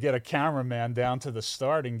to get a cameraman down to the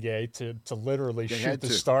starting gate to literally shoot the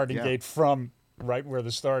starting gate from right where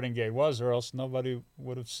the starting gate was, or else nobody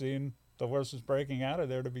would have seen the horses breaking out of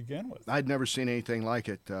there to begin with. I'd never seen anything like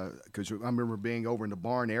it because I remember being over in the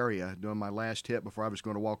barn area doing my last hit before I was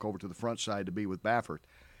going to walk over to the front side to be with Baffert.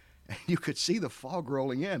 And you could see the fog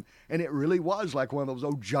rolling in, and it really was like one of those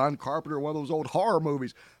old John Carpenter, one of those old horror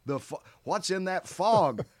movies. What's in that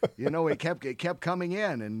fog? It kept coming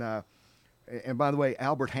in, and by the way,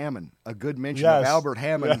 Albert Hammond, a good mention of Albert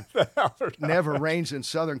Hammond. Never rains in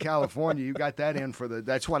Southern California. You got that in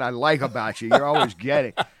that's what I like about you. You're always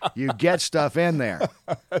you get stuff in there.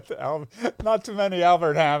 Not too many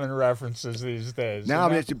Albert Hammond references these days. Now,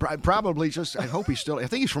 it's probably just, I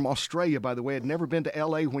think he's from Australia, by the way. Had never been to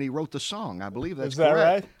L.A. when he wrote the song. I believe that's correct. Is that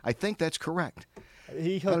right? I think that's correct.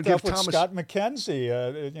 He hooked up with Scott McKenzie.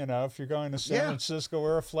 If you're going to San Francisco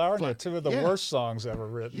or a flower, two of the worst songs ever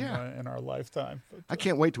written in our lifetime. But, I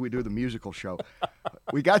can't wait till we do the musical show.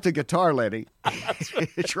 We got the guitar, Lenny.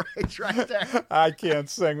 It's right there. I can't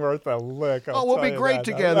sing worth a lick. We'll be great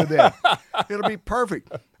together then. It'll be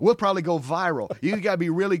perfect. We'll probably go viral. You got to be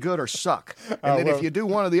really good or suck. And then if you do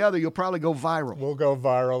one or the other, you'll probably go viral. We'll go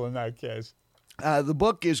viral in that case. The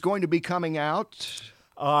book is going to be coming out.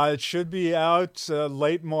 It should be out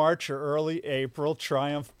late March or early April.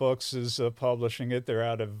 Triumph Books is publishing it. They're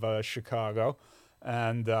out of Chicago.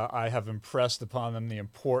 And I have impressed upon them the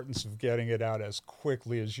importance of getting it out as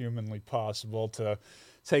quickly as humanly possible to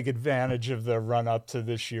take advantage of the run-up to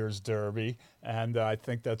this year's Derby. And I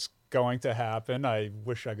think that's going to happen. I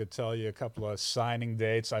wish I could tell you a couple of signing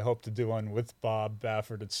dates. I hope to do one with Bob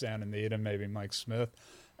Baffert at Santa Anita, maybe Mike Smith.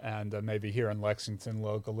 And maybe here in Lexington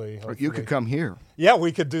locally. Hopefully. You could come here. Yeah,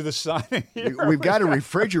 we could do the signing here. We've got a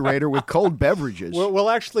refrigerator with cold beverages. We'll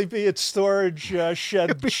actually be at Storage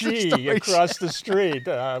Shed G across the street.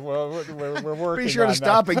 We're working. Be sure to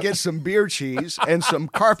stop and get some beer cheese and some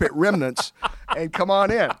carpet remnants and come on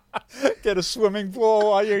in. Get a swimming pool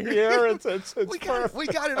while you're here. It's we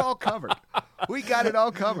got it all covered. We got it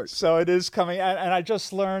all covered. So it is coming. And I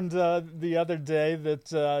just learned the other day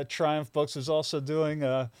that Triumph Books is also doing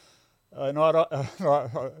a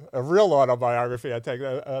real autobiography. I take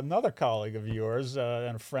another colleague of yours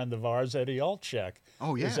and a friend of ours, Eddie Olczyk,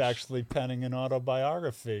 is actually penning an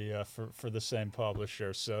autobiography for the same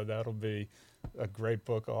publisher. So that'll be a great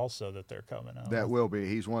book also that they're coming out. That will be.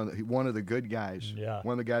 He's one of the good guys. Yeah.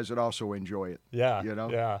 One of the guys that also enjoy it. Yeah. You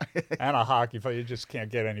know? Yeah. And a hockey player. You just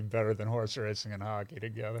can't get any better than horse racing and hockey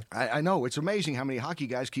together. I know. It's amazing how many hockey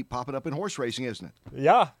guys keep popping up in horse racing, isn't it?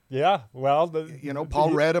 Yeah. Yeah. Well,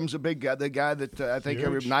 Paul Redham's a big guy. The guy that I think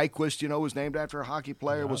Nyquist, was named after a hockey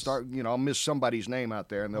player. Yes. Will start, I'll miss somebody's name out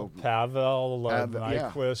there. And they'll Pavel,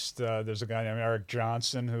 Nyquist. There's a guy named Eric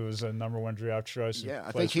Johnson who was a number one draft choice. Yeah,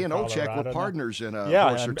 I think he and Olczyk were partners in a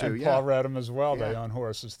horse or two. And Paul Redham as well. Yeah. They own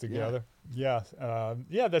horses together. Yeah.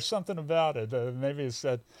 There's something about it. Maybe it's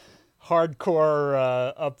that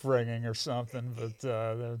hardcore upbringing or something, but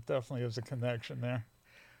there definitely is a connection there.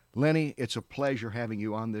 Lenny, it's a pleasure having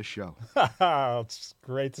you on this show. It's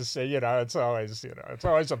great to see. It's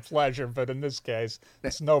always a pleasure. But in this case,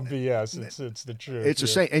 it's no BS. It's the truth. It's the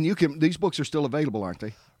same. And these books are still available, aren't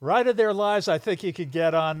they? Right of Their Lives, I think you could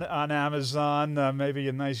get on Amazon, maybe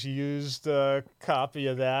a nice used copy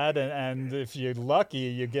of that. And if you're lucky,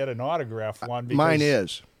 you get an autographed one. Because, mine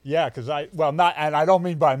is. Yeah, because I don't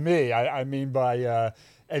mean by me. I mean by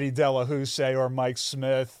Eddie Delahousse or Mike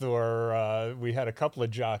Smith, or we had a couple of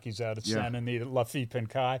jockeys out at Santa Anita, Lafitte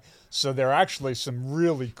Pinkai. So there are actually some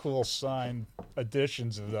really cool signed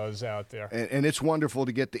editions of those out there. And it's wonderful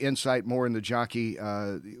to get the insight more in the jockey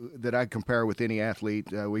that I compare with any athlete.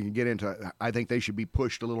 We can get into, I think they should be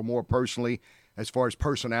pushed a little more personally as far as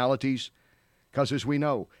personalities. Because as we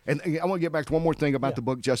know, and I want to get back to one more thing about the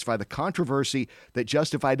book, Justify, the controversy that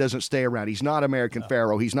Justify doesn't stay around. He's not American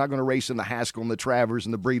Pharaoh. He's not going to race in the Haskell and the Travers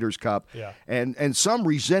and the Breeders' Cup. Yeah. And some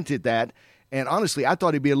resented that. And honestly, I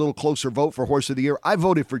thought he'd be a little closer vote for Horse of the Year. I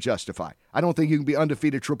voted for Justify. I don't think you can be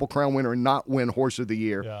undefeated Triple Crown winner and not win Horse of the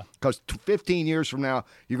Year. Because 15 years from now,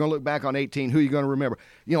 you're going to look back on 18. Who are you going to remember?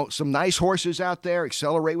 Some nice horses out there.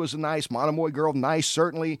 Accelerate was a nice. Monomoy Girl, nice,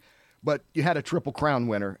 certainly. But you had a Triple Crown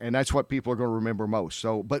winner, and that's what people are going to remember most.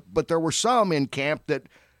 So, but there were some in camp that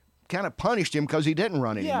kind of punished him because he didn't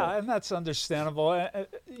run anymore. Yeah, and that's understandable.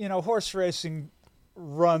 Horse racing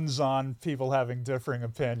runs on people having differing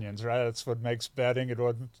opinions, right? That's what makes betting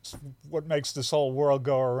and what makes this whole world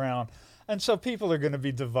go around. And so people are going to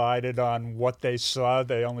be divided on what they saw.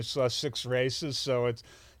 They only saw 6 races, so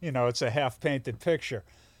it's a half-painted picture.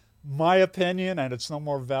 My opinion, and it's no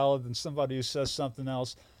more valid than somebody who says something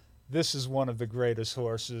else, this is one of the greatest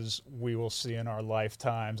horses we will see in our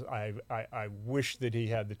lifetimes. I wish that he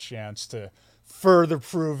had the chance to further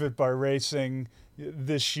prove it by racing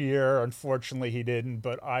this year. Unfortunately, he didn't,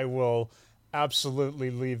 but I will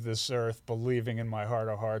absolutely leave this earth believing in my heart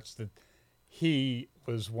of hearts that he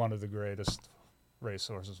was one of the greatest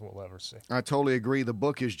racehorses we'll ever see. I totally agree. The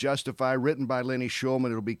book is Justify, written by Lenny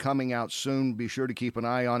Shulman. It'll be coming out soon. Be sure to keep an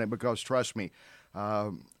eye on it because, trust me,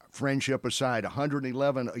 friendship aside,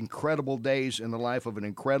 111 incredible days in the life of an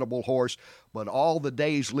incredible horse, but all the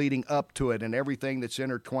days leading up to it and everything that's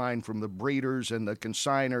intertwined from the breeders and the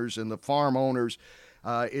consigners and the farm owners,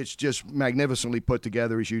 it's just magnificently put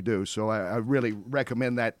together as you do. So I really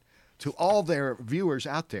recommend that to all their viewers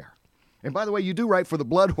out there. And by the way, you do write for the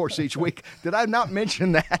Blood Horse each week. Did I not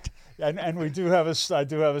mention that? And I do have a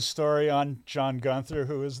story on John Gunther,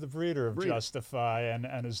 who is the breeder of Justify,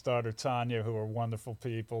 and his daughter Tanya, who are wonderful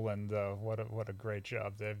people, and what a great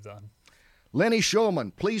job they've done. Lenny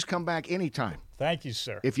Shulman, please come back anytime. Thank you,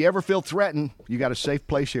 sir. If you ever feel threatened, you got a safe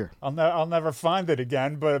place here. I'll never find it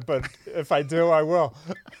again, but if I do, I will.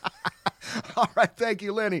 All right, thank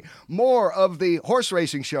you, Lenny. More of the Horse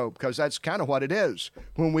Racing Show, because that's kind of what it is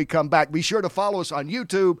when we come back. Be sure to follow us on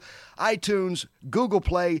YouTube, iTunes, Google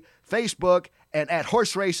Play, Facebook, and at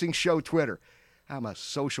Horse Racing Show Twitter. I'm a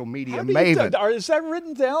social media maven. Is that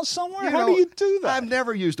written down somewhere? How do you do that? I've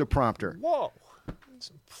never used a prompter. Whoa,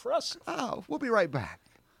 it's impressive. Oh, we'll be right back.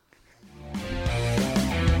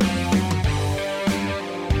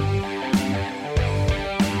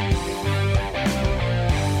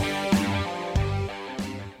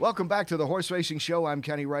 Welcome back to the Horse Racing Show. I'm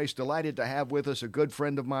Kenny Rice. Delighted to have with us a good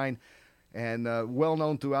friend of mine and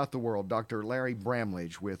well-known throughout the world, Dr. Larry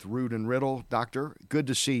Bramlage with Root and Riddle. Doctor, good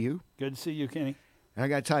to see you. Good to see you, Kenny. And I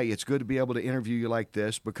got to tell you, it's good to be able to interview you like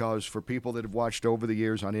this because for people that have watched over the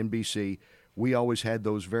years on NBC, we always had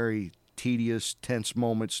those very tedious, tense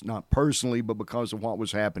moments, not personally, but because of what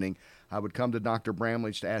was happening. I would come to Dr.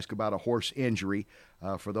 Bramlage to ask about a horse injury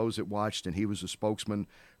for those that watched, and he was a spokesman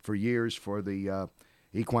for years for the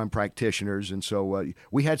equine practitioners. And so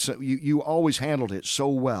we had some, you always handled it so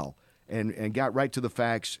well and got right to the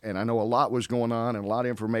facts. And I know a lot was going on and a lot of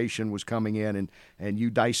information was coming in, and you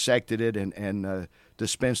dissected it and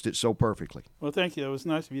dispensed it so perfectly. Well, thank you. It was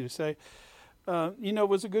nice of you to say. It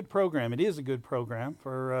was a good program. It is a good program.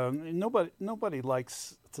 For nobody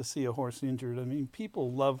likes to see a horse injured. I mean,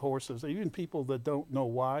 people love horses. Even people that don't know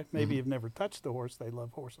why, maybe have never touched a horse, they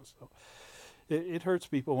love horses. So it hurts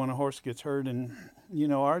people when a horse gets hurt. And,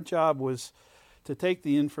 our job was to take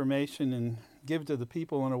the information and give it to the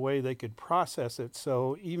people in a way they could process it.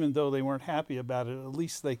 So even though they weren't happy about it, at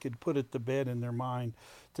least they could put it to bed in their mind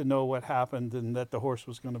to know what happened and that the horse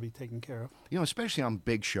was going to be taken care of. Especially on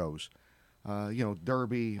big shows.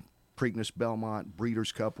 Derby, Preakness, Belmont,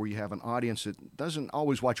 Breeders' Cup, where you have an audience that doesn't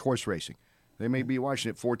always watch horse racing. They may be watching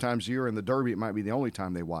it 4 times a year. In the Derby, it might be the only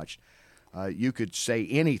time they watched. You could say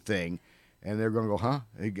anything, and they're going to go, huh?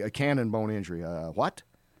 A cannon bone injury. What?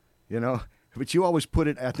 But you always put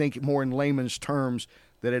it, I think, more in layman's terms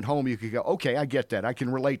that at home you could go, okay, I get that. I can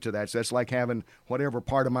relate to that. So that's like having whatever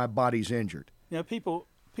part of my body's injured. Yeah, people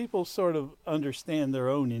sort of understand their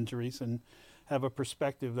own injuries and have a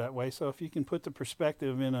perspective that way. So if you can put the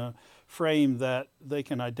perspective in a frame that they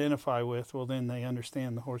can identify with, well, then they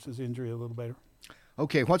understand the horse's injury a little better.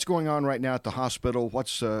 Okay, what's going on right now at the hospital?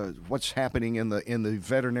 What's happening in the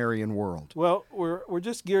veterinarian world? Well, we're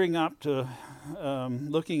just gearing up to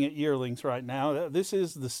looking at yearlings right now. This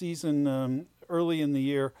is the season early in the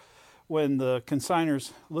year when the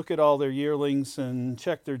consigners look at all their yearlings and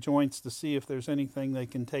check their joints to see if there's anything they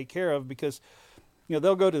can take care of, because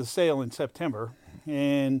they'll go to the sale in September,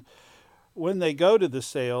 and when they go to the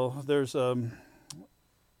sale, there's a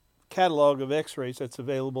catalog of x-rays that's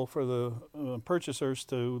available for the purchasers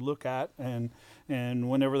to look at, and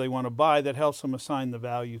whenever they want to buy, that helps them assign the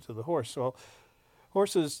value to the horse. So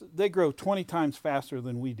horses, they grow 20 times faster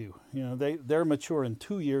than we do. They're mature in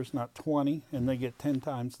 2 years, not 20, and they get 10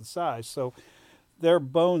 times the size. So their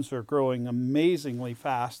bones are growing amazingly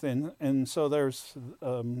fast, and so there's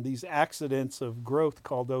these accidents of growth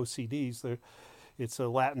called OCDs. It's a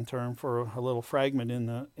Latin term for a little fragment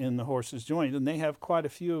in the horse's joint, and they have quite a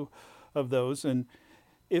few of those. And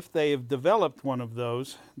if they have developed one of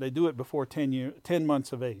those, they do it before 10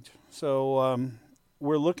 months of age. So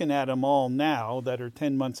we're looking at them all now that are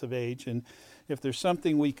 10 months of age, and if there's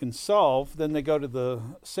something we can solve, then they go to the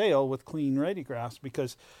sale with clean radiographs,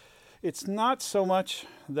 because it's not so much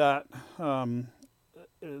that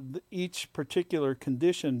each particular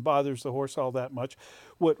condition bothers the horse all that much.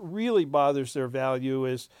 What really bothers their value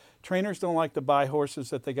is trainers don't like to buy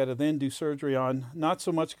horses that they got to then do surgery on, not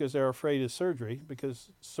so much because they're afraid of surgery,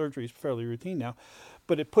 because surgery is fairly routine now,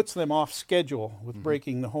 but it puts them off schedule with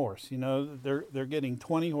breaking the horse. They're getting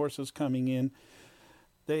 20 horses coming in.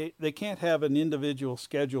 They can't have an individual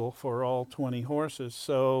schedule for all 20 horses,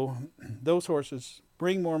 so those horses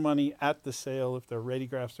bring more money at the sale if their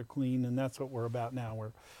radiographs are clean, and that's what we're about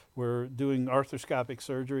now. We're doing arthroscopic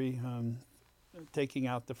surgery, taking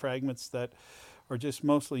out the fragments that are just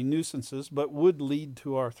mostly nuisances, but would lead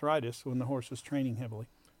to arthritis when the horse is training heavily.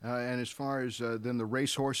 And as far as then the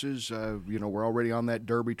race horses, we're already on that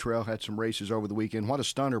Derby trail, had some races over the weekend. What a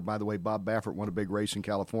stunner, by the way. Bob Baffert won a big race in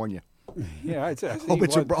California. Yeah, I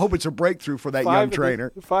hope it's a breakthrough for that young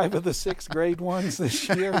trainer. 5 of the 6 grade ones this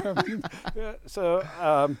year. Bob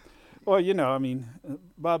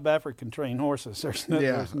Baffert can train horses.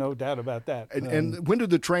 There's no doubt about that. And when do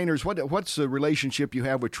the trainers? What's the relationship you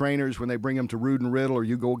have with trainers when they bring them to Rood and Riddle, or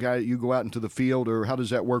you go out into the field, or how does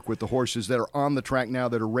that work with the horses that are on the track now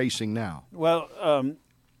that are racing now? Well,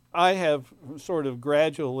 I have sort of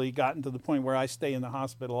gradually gotten to the point where I stay in the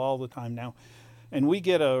hospital all the time now, and we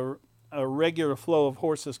get a regular flow of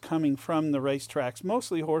horses coming from the racetracks,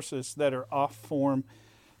 mostly horses that are off form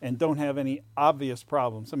and don't have any obvious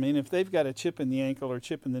problems. I mean, if they've got a chip in the ankle or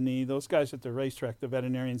chip in the knee, those guys at the racetrack, the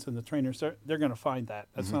veterinarians and the trainers, they're going to find that.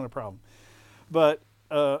 That's not a problem. But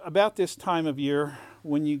about this time of year,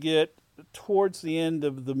 when you get towards the end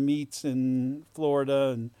of the meets in Florida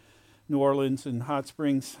and New Orleans and Hot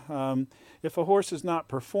Springs, if a horse is not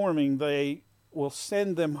performing, they will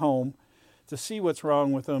send them home to see what's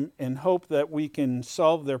wrong with them and hope that we can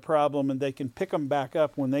solve their problem and they can pick them back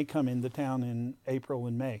up when they come into town in April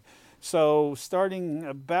and May. So starting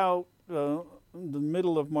about the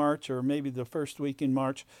middle of March, or maybe the first week in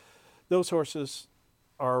March, those horses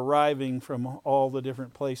are arriving from all the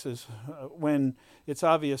different places when it's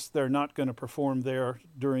obvious they're not going to perform there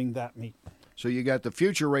during that meet. So you got the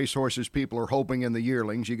future race horses people are hoping in the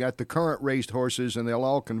yearlings. You got the current raced horses, and they'll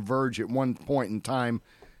all converge at one point in time.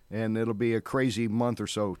 And it'll be a crazy month or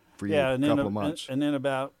so for you, a couple of months. And then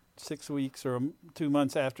about 6 weeks or 2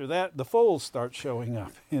 months after that, the foals start showing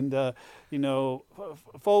up. And,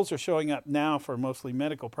 foals are showing up now for mostly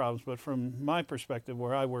medical problems. But from my perspective,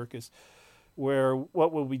 where I work is where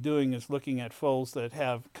what we'll be doing is looking at foals that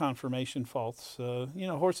have conformation faults.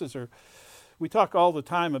 Horses are... We talk all the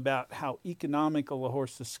time about how economical a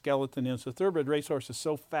horse's skeleton is. A thoroughbred racehorse is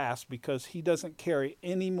so fast because he doesn't carry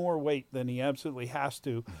any more weight than he absolutely has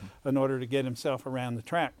to in order to get himself around the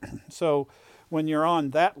track. So when you're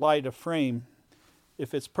on that light of frame,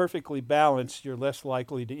 if it's perfectly balanced, you're less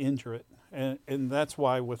likely to injure it. And that's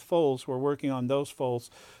why with foals, we're working on those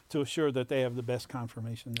foals to assure that they have the best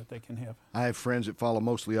conformation that they can have. I have friends that follow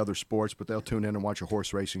mostly other sports, but they'll tune in and watch a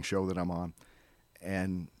horse racing show that I'm on.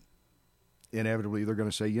 And inevitably they're going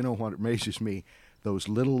to say, you know what amazes me? Those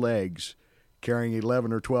little legs carrying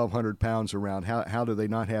 1,100 or 1,200 pounds around. How do they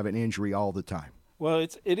not have an injury all the time? Well,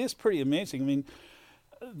 it is pretty amazing. I mean,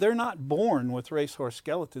 they're not born with racehorse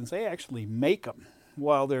skeletons. They actually make them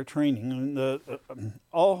while they're training. And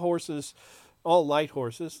all horses all light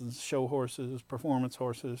horses, show horses, performance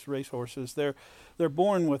horses, race horses. They're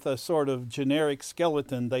born with a sort of generic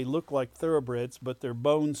skeleton. They look like thoroughbreds, but their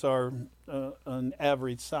bones are an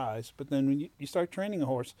average size. But then when you start training a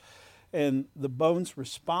horse, and the bones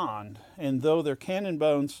respond, and though their cannon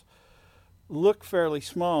bones look fairly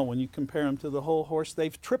small when you compare them to the whole horse,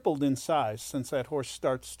 they've tripled in size since that horse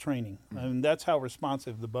starts training. And that's how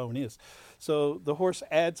responsive the bone is. So the horse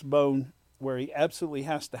adds bone where he absolutely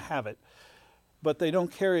has to have it, but they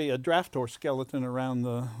don't carry a draft horse skeleton around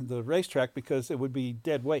the racetrack because it would be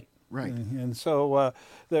dead weight. Right. And so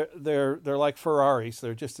they're like Ferraris.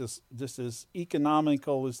 They're just as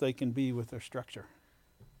economical as they can be with their structure.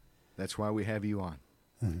 That's why we have you on.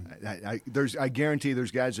 I guarantee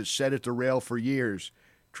there's guys that sat at the rail for years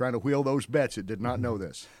trying to wheel those bets that did not know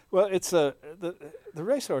this. Well, it's the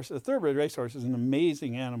racehorse, the thoroughbred racehorse is an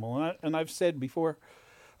amazing animal. And I've said before,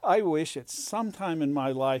 I wish at some time in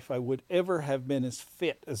my life I would ever have been as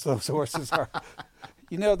fit as those horses are.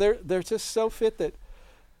 They're just so fit that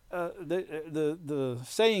the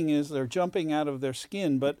saying is they're jumping out of their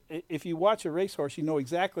skin. But if you watch a racehorse, you know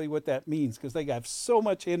exactly what that means because they have so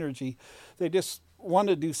much energy. They just want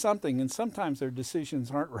to do something, and sometimes their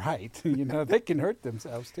decisions aren't right. They can hurt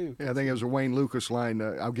themselves too. Yeah, I think it was a Wayne Lucas line.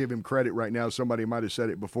 I'll give him credit right now. Somebody might have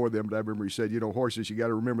said it before them, but I remember he said, horses, you got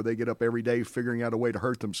to remember they get up every day figuring out a way to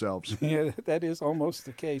hurt themselves. Yeah, that is almost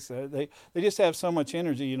the case. They just have so much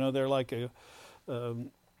energy. They're like a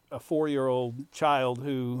 4-year-old child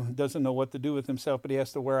who doesn't know what to do with himself, but he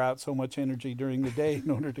has to wear out so much energy during the day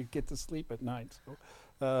in order to get to sleep at night.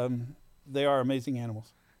 So they are amazing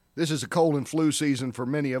animals. This is a cold and flu season for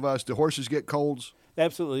many of us. Do horses get colds?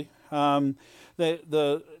 Absolutely.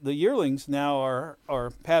 The yearlings now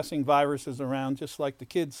are passing viruses around just like the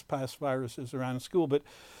kids pass viruses around in school. But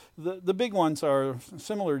the big ones are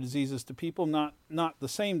similar diseases to people, not the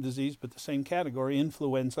same disease, but the same category,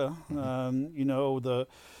 influenza.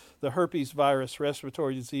 The herpes virus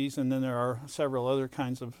respiratory disease, and then there are several other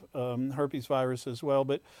kinds of herpes virus as well.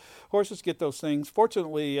 But horses get those things.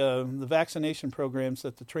 Fortunately, the vaccination programs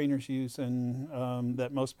that the trainers use and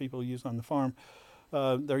that most people use on the farm,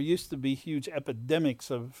 there used to be huge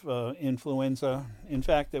epidemics of influenza. In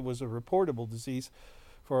fact, it was a reportable disease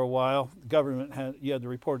for a while. You had to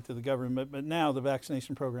report it to the government, but now the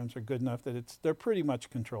vaccination programs are good enough that they're pretty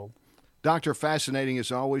much controlled. Doctor, fascinating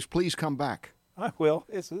as always. Please come back. I will.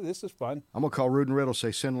 This is fun. I'm going to call Rude and Riddle,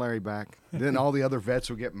 say, send Larry back. Then all the other vets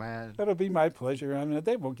will get mad. That'll be my pleasure. I mean,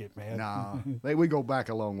 they won't get mad. No, we go back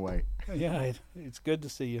a long way. Yeah, it's good to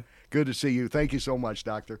see you. Good to see you. Thank you so much,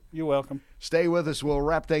 Doctor. You're welcome. Stay with us. We'll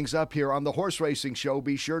wrap things up here on the Horse Racing Show.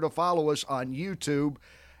 Be sure to follow us on YouTube,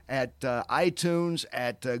 at iTunes,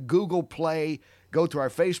 at Google Play. Go to our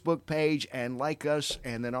Facebook page and like us,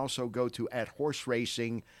 and then also go to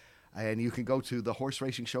 @HorseRacing, and you can go to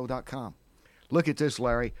thehorseracingshow.com. Look at this,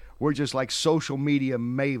 Larry. We're just like social media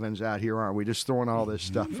mavens out here, aren't we? Just throwing all this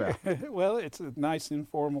stuff out. Well, it's a nice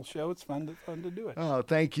informal show. It's fun to do it. Oh,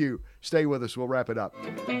 thank you. Stay with us. We'll wrap it up.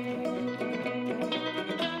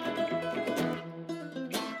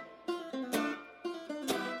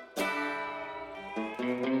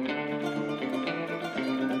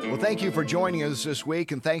 Well, thank you for joining us this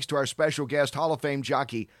week, and thanks to our special guest, Hall of Fame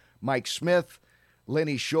jockey Mike Smith,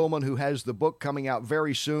 Lenny Shulman, who has the book coming out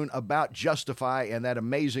very soon about Justify and that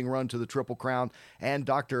amazing run to the Triple Crown, and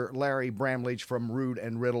Dr. Larry Bramlage from Rude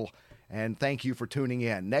and Riddle. And thank you for tuning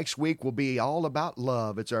in. Next week will be all about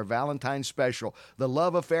love. It's our Valentine's special, the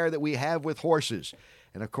love affair that we have with horses.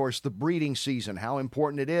 And, of course, the breeding season, how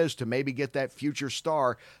important it is to maybe get that future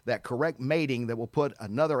star, that correct mating that will put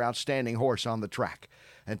another outstanding horse on the track.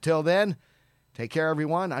 Until then, take care,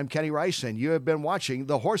 everyone. I'm Kenny Rice, and you have been watching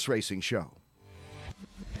The Horse Racing Show.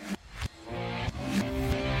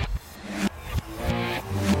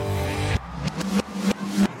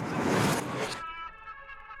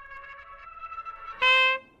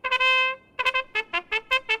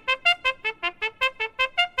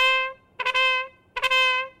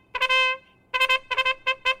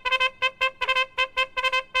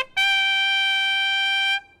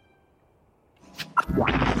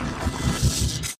 Wow.